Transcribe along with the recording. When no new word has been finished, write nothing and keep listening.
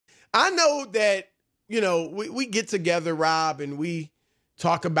I know that, we get together, Rob, and we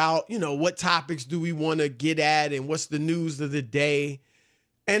talk about, what topics do we want to get at and what's the news of the day.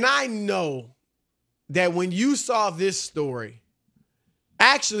 And I know that when you saw this story,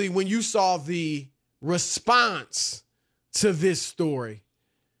 actually, when you saw the response to this story,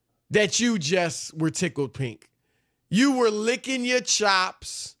 that you just were tickled pink. You were licking your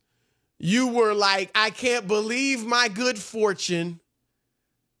chops. You were like, I can't believe my good fortune.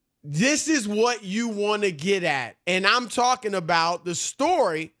 This is what you want to get at. And I'm talking about the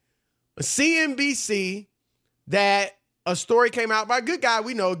story, CNBC, that a story came out by a good guy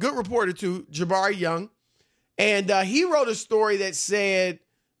we know, a good reporter too, Jabari Young. And he wrote a story that said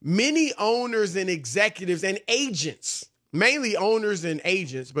many owners and executives and agents, mainly owners and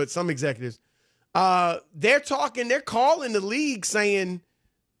agents, but some executives, they're calling the league saying,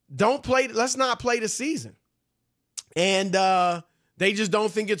 let's not play the season. And they just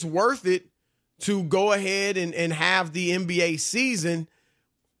don't think it's worth it to go ahead and have the NBA season.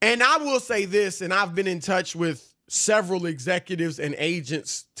 And I will say this, and I've been in touch with several executives and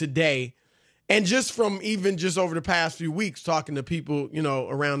agents today, and just over the past few weeks talking to people,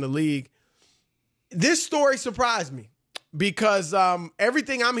 around the league, this story surprised me because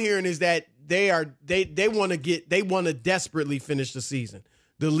everything I'm hearing is that they want to desperately finish the season.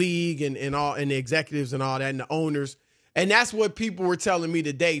 The league and the executives and all that and the owners. And that's what people were telling me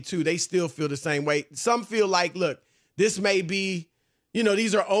today too. They still feel the same way. Some feel like, look, this may be,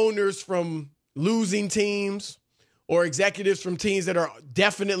 these are owners from losing teams or executives from teams that are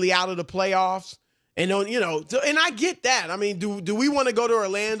definitely out of the playoffs. And and I get that. I mean, do we want to go to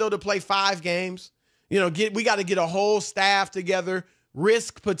Orlando to play 5 games? We got to get a whole staff together,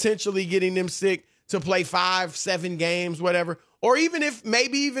 risk potentially getting them sick to play 5, 7 games, whatever. Or even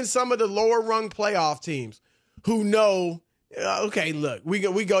some of the lower rung playoff teams who know, okay, look, we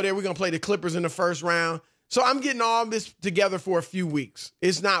go there, we're going to play the Clippers in the first round. So I'm getting all this together for a few weeks.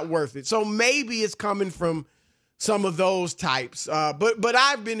 It's not worth it. So maybe it's coming from some of those types. But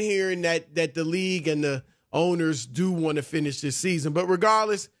I've been hearing that the league and the owners do want to finish this season. But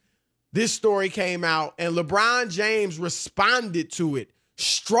regardless, this story came out and LeBron James responded to it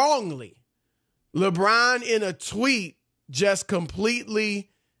strongly. LeBron in a tweet just completely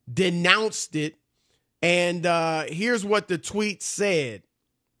denounced it. And here's what the tweet said.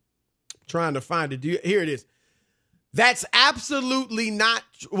 I'm trying to find it. Here it is. That's absolutely not.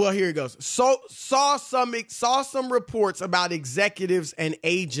 Well, here it goes. So saw some reports about executives and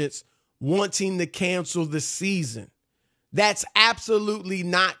agents wanting to cancel the season. That's absolutely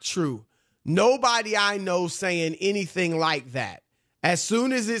not true. Nobody I know saying anything like that. As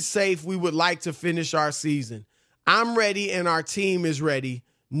soon as it's safe, we would like to finish our season. I'm ready and our team is ready.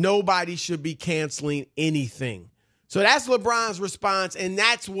 Nobody should be canceling anything. So that's LeBron's response, and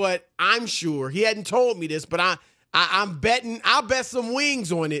that's what I'm sure. He hadn't told me this, but I'm betting, I'll bet some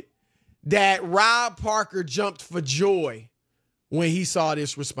wings on it, that Rob Parker jumped for joy when he saw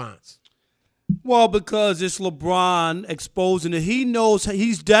this response. Well, because it's LeBron exposing it. He knows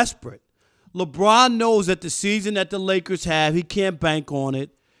he's desperate. LeBron knows that the season that the Lakers have, he can't bank on it.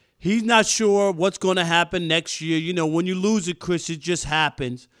 He's not sure what's going to happen next year. When you lose it, Chris, it just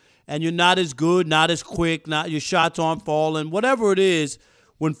happens. And you're not as good, not as quick, your shots aren't falling, whatever it is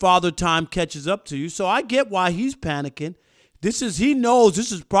when Father Time catches up to you. So I get why he's panicking. He knows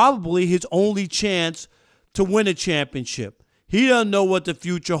this is probably his only chance to win a championship. He doesn't know what the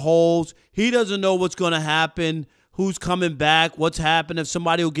future holds. He doesn't know what's going to happen, who's coming back, what's happening, if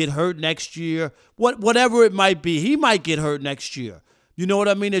somebody will get hurt next year, whatever it might be. He might get hurt next year. You know what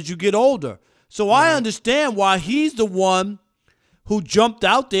I mean? As you get older. So I understand why he's the one who jumped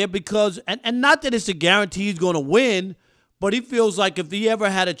out there because, and not that it's a guarantee he's going to win, but he feels like if he ever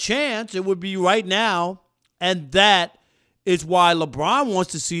had a chance, it would be right now. And that is why LeBron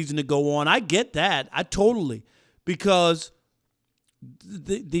wants the season to go on. I get that. I totally. Because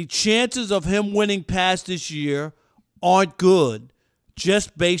the chances of him winning past this year aren't good.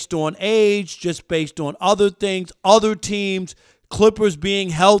 Just based on age, just based on other things, other teams, Clippers being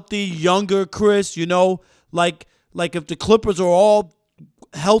healthy, younger, Chris, like if the Clippers are all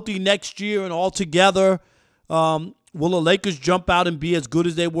healthy next year and all together, will the Lakers jump out and be as good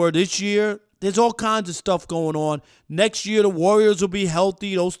as they were this year? There's all kinds of stuff going on. Next year, the Warriors will be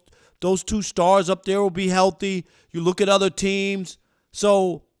healthy. Those 2 stars up there will be healthy. You look at other teams.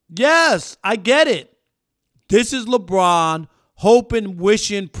 So, yes, I get it. This is LeBron hoping,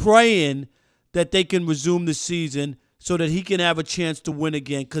 wishing, praying that they can resume the season so that he can have a chance to win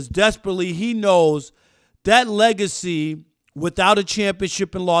again. Because desperately he knows that legacy without a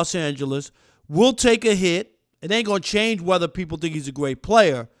championship in Los Angeles will take a hit. It ain't going to change whether people think he's a great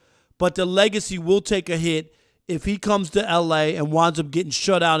player. but the legacy will take a hit if he comes to L.A. and winds up getting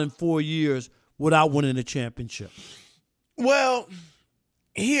shut out in 4 years without winning a championship. Well,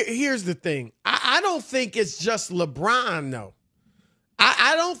 here's the thing. I don't think it's just LeBron, though.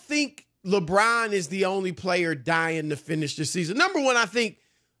 I don't think LeBron is the only player dying to finish the season. Number one, I think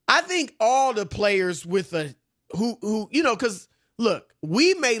all the players with who because look,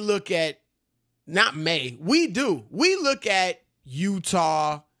 we may look at we look at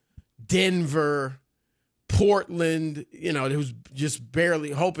Utah, Denver, Portland, who's just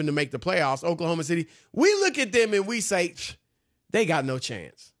barely hoping to make the playoffs, Oklahoma City. We look at them and we say they got no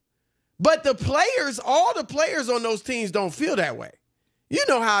chance. But all the players on those teams don't feel that way. You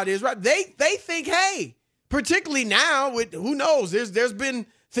know how it is, right? They think, hey, particularly now with who knows, there's been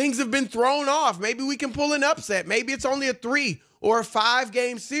things have been thrown off. Maybe we can pull an upset. Maybe it's only a 3 or a 5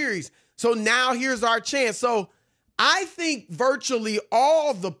 game series. So now here's our chance. So I think virtually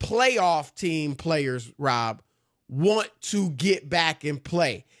all the playoff team players, Rob, want to get back and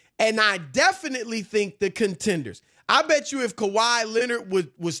play. And I definitely think the contenders. I bet you if Kawhi Leonard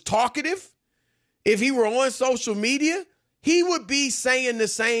was talkative, if he were on social media, he would be saying the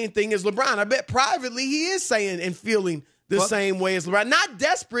same thing as LeBron. I bet privately he is saying and feeling the same way as LeBron. Not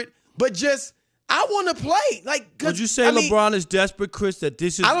desperate, but just, I want to play. Would you say LeBron is desperate, Chris, that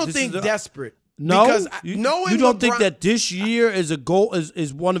this is... I don't think desperate. No? Because you don't think that this year is a goal,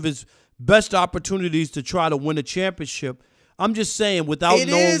 is one of his best opportunities to try to win a championship? I'm just saying, without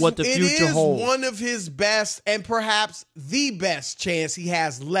knowing what the future holds. It is one of his best and perhaps the best chance he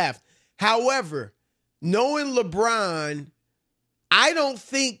has left. However, knowing LeBron, I don't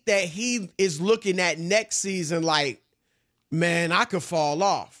think that he is looking at next season like, man, I could fall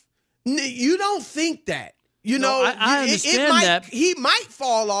off. You don't think that. I understand that. He might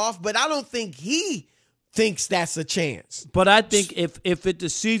fall off, but I don't think he thinks that's a chance. But I think if the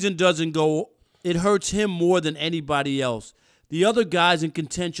season doesn't go, it hurts him more than anybody else. The other guys in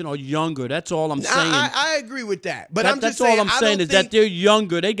contention are younger. That's all I'm saying. I agree with that. But I'm just saying. That's all I'm saying is that they're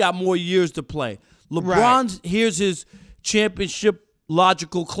younger. They got more years to play. LeBron's here's his championship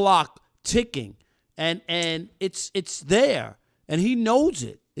logical clock ticking, and it's there, and he knows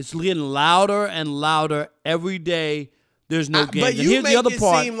it. It's getting louder and louder every day. There's no game. But you make it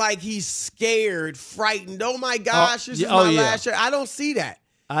seem like he's scared, frightened. Oh my gosh, this is my last year. I don't see that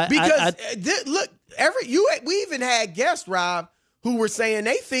look. We even had guests, Rob, who were saying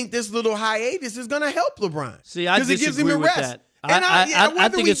they think this little hiatus is going to help LeBron. See, I disagree with that. I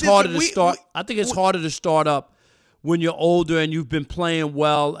think it's harder to start. I think it's harder to start up when you're older and you've been playing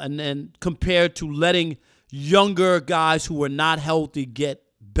well, and then compared to letting younger guys who are not healthy get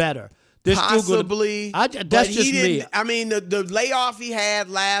better. They're possibly. That's just me. I mean, the layoff he had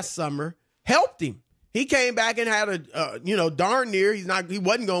last summer helped him. He came back and had darn near. He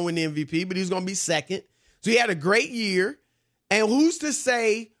wasn't going to win the MVP, but he was going to be second. So he had a great year. And who's to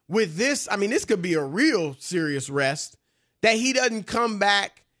say with this? I mean, this could be a real serious rest that he doesn't come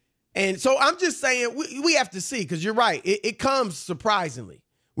back. And so I'm just saying we have to see, because you're right. It comes surprisingly.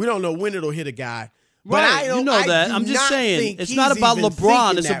 We don't know when it'll hit a guy. Right, I'm just saying it's not about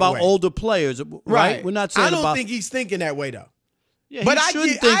LeBron. It's about older players, right? We're not saying I don't think he's thinking that way though. Yeah, but I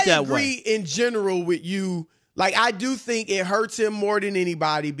agree in general with you. Like, I do think it hurts him more than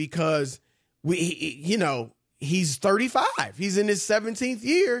anybody because he's 35. He's in his 17th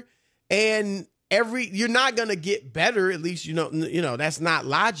year, and you're not going to get better. At least that's not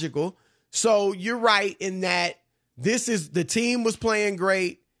logical. So you're right in that the team was playing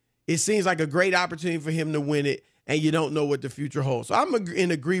great. It seems like a great opportunity for him to win it, and you don't know what the future holds. So I'm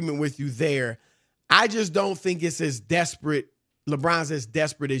in agreement with you there. I just don't think it's as desperate. LeBron's as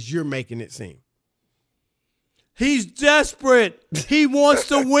desperate as you're making it seem. He's desperate. He wants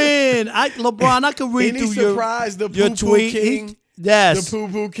to win. LeBron, I can read through your tweet. King? Yes. The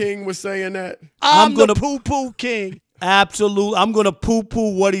poo-poo king was saying that. I'm the poo-poo king. Absolutely. I'm going to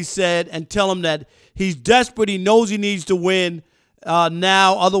poo-poo what he said and tell him that he's desperate. He knows he needs to win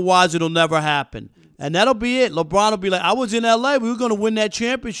now. Otherwise, it'll never happen. And that'll be it. LeBron will be like, I was in L.A. We were going to win that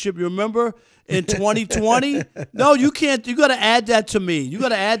championship. You remember? In 2020? No, you can't. You got to add that to me. You got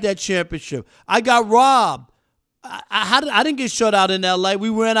to add that championship. I got robbed. I didn't get shut out in L.A. We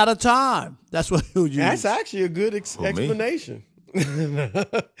ran out of time. That's what you use. That's actually a good explanation.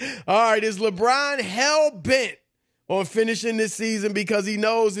 All right, is LeBron hell-bent on finishing this season because he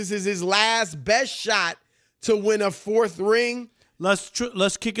knows this is his last best shot to win a 4th ring?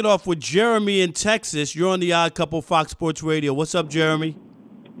 Let's kick it off with Jeremy in Texas. You're on the Odd Couple Fox Sports Radio. What's up, Jeremy?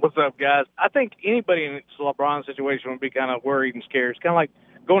 What's up, guys? I think anybody in LeBron's situation would be kind of worried and scared. It's kind of like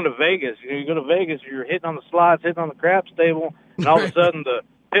going to Vegas. You go to Vegas, you're hitting on the slots, hitting on the craps table, and all of a sudden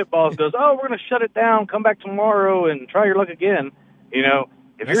pit boss goes, "Oh, we're going to shut it down. Come back tomorrow and try your luck again." You know,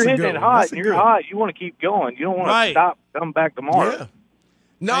 if That's you're a hitting good it one. hot That's and a you're good hot, you want to keep going. You don't want to stop. Come back tomorrow. Yeah.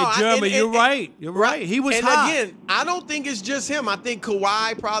 No, hey, Jeremy, you're right. You're right. He was hot. And again, I don't think it's just him. I think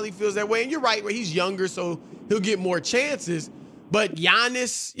Kawhi probably feels that way. And you're right, where he's younger, so he'll get more chances. But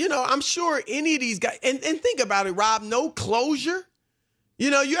Giannis, you know, I'm sure any of these guys, and think about it, Rob, no closure. You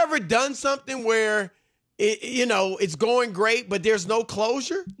know, you ever done something where, it's going great, but there's no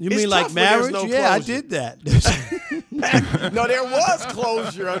closure? You mean like marriage? No yeah, closure. I did that. No, there was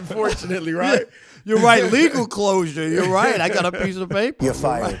closure, unfortunately, right? You're right. Legal closure. You're right. I got a piece of paper. You're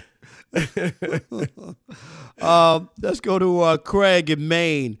fired. Let's go to Craig in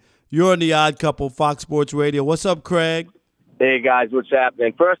Maine. You're on the Odd Couple, Fox Sports Radio. What's up, Craig? Hey, guys, what's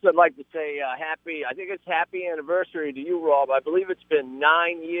happening? First, I'd like to say happy anniversary to you, Rob. I believe it's been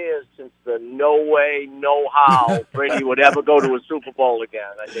 9 years since the no way, no how Brady would ever go to a Super Bowl again.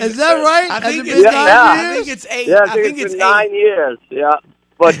 Is that right? I think it's 9 years? I think it's 8. Yeah, I think it's been 9 years. Yeah.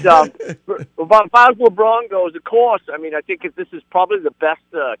 But about as far as LeBron goes, of course, I mean, I think this is probably the best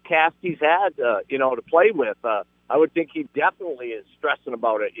cast he's had, to play with. I would think he definitely is stressing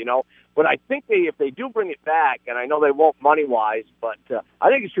about it, But I think if they do bring it back, and I know they won't money-wise, but I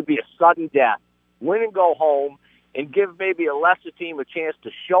think it should be a sudden death, win and go home, and give maybe a lesser team a chance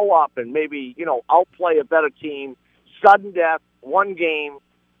to show up and maybe, outplay a better team, sudden death, one game,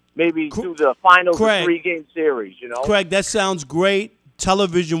 maybe do the finals of 3-game series, Craig, that sounds great.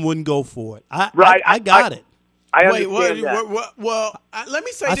 Television wouldn't go for it. I got it. I Wait, understand that. well, let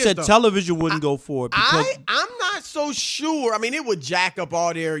me say I this, said though. television wouldn't go for it. Because I'm not so sure. I mean, it would jack up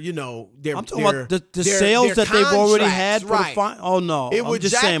all their, their I'm talking about the sales that they've already had for the final. Oh, no. It would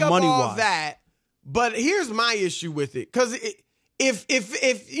just jack saying up money-wise. all that. But here's my issue with it. Because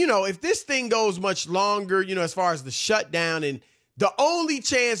if this thing goes much longer, as far as the shutdown, and the only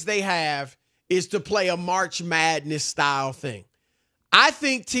chance they have is to play a March Madness style thing. I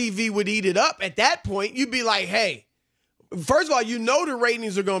think TV would eat it up. At that point, you'd be like, hey, first of all, the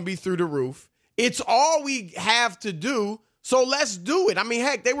ratings are going to be through the roof. It's all we have to do, so let's do it. I mean,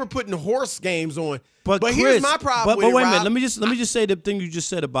 heck, they were putting horse games on. But Chris, here's my problem with it, But wait a minute. Rob. Let me just say the thing you just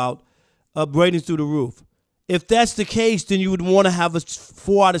said about ratings through the roof. If that's the case, then you would want to have a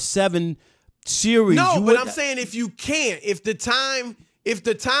 4 out of 7 series. No, but I'm saying if you can't, if the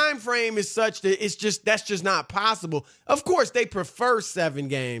time frame is such that that's just not possible. Of course, they prefer 7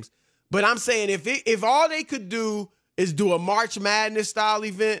 games, but I'm saying if all they could do is do a March Madness style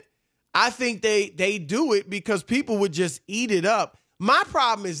event, I think they do it because people would just eat it up. My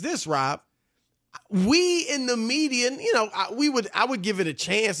problem is this, Rob. We in the media, I would give it a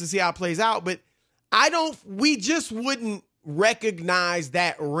chance to see how it plays out, but we just wouldn't recognize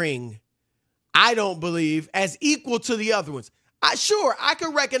that ring, I don't believe, as equal to the other ones. I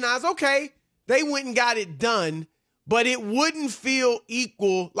could recognize, okay, they went and got it done, but it wouldn't feel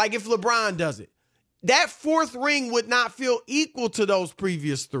equal like if LeBron does it. That 4th ring would not feel equal to those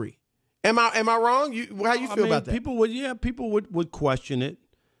previous 3. Am I wrong? How you feel about that? People would question it.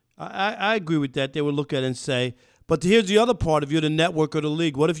 I agree with that. They would look at it and say, but here's the other part. If you're the network or the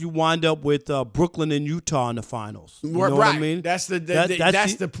league, what if you wind up with Brooklyn and Utah in the finals? You know what I mean? That's a Am good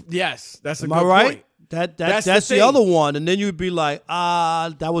I right? point. That's the other one, and then you'd be like,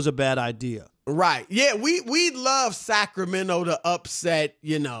 that was a bad idea. Right. Yeah, we love Sacramento to upset,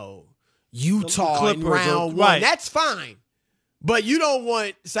 Utah in round 1. Right. That's fine. But you don't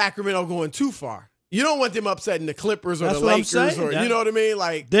want Sacramento going too far. You don't want them upsetting the Clippers or That's the what I'm Lakers saying. you know what I mean?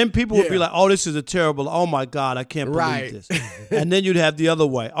 Like then people would be like, "Oh, this is a terrible. Oh my God, I can't believe this." And then you'd have the other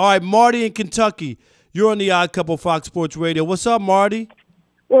way. All right, Marty in Kentucky, you're on the Odd Couple Fox Sports Radio. What's up, Marty?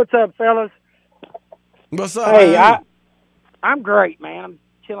 What's up, fellas? What's up? Hey, I'm great, man. I'm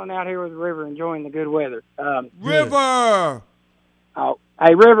chilling out here with the river, enjoying the good weather. River. Oh,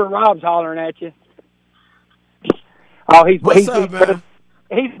 hey, River, Rob's hollering at you. Oh, What's up, man?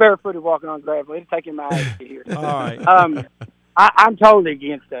 He's barefooted walking on gravel. It'll take him my ass to hear. All right. I'm totally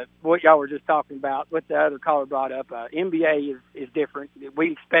against what y'all were just talking about. What the other caller brought up, NBA is different.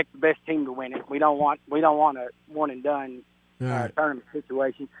 We expect the best team to win it. We don't want a one and done tournament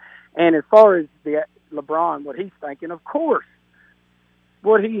situation. And as far as the LeBron, what he's thinking, of course,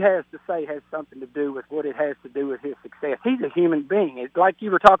 what he has to say has something to do with what it has to do with his success. He's a human being. It's like you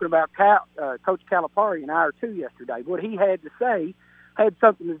were talking about Coach Calipari an hour or 2 yesterday. What he had to say had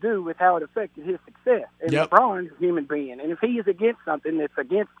something to do with how it affected his success. And LeBron's a human being. And if he is against something it's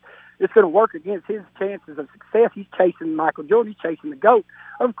going to work against his chances of success, he's chasing Michael Jordan, he's chasing the GOAT.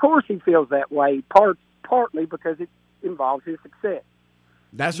 Of course he feels that way, partly because it involves his success.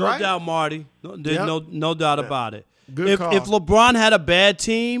 That's no right. doubt, Marty. No doubt about it. Good call. If LeBron had a bad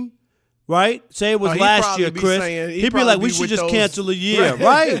team, right? Say it was last year, Chris. He'd be like, we should just cancel a year,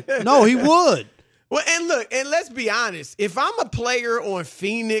 right? No, he would. Well, and look, and let's be honest. If I'm a player on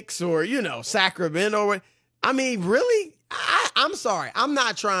Phoenix or, Sacramento, I mean, really, I'm sorry. I'm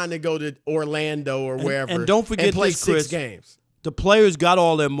not trying to go to Orlando or wherever and don't forget and play this, Chris, 6 games. The players got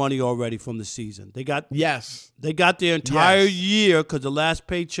all their money already from the season. They got their entire year because the last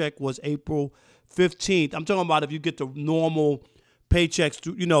paycheck was April 15th. I'm talking about if you get the normal paychecks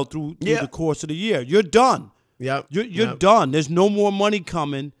through the course of the year. You're done. Yep. You're done. There's no more money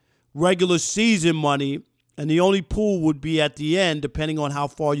coming, regular season money, and the only pool would be at the end depending on how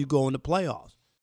far you go in the playoffs.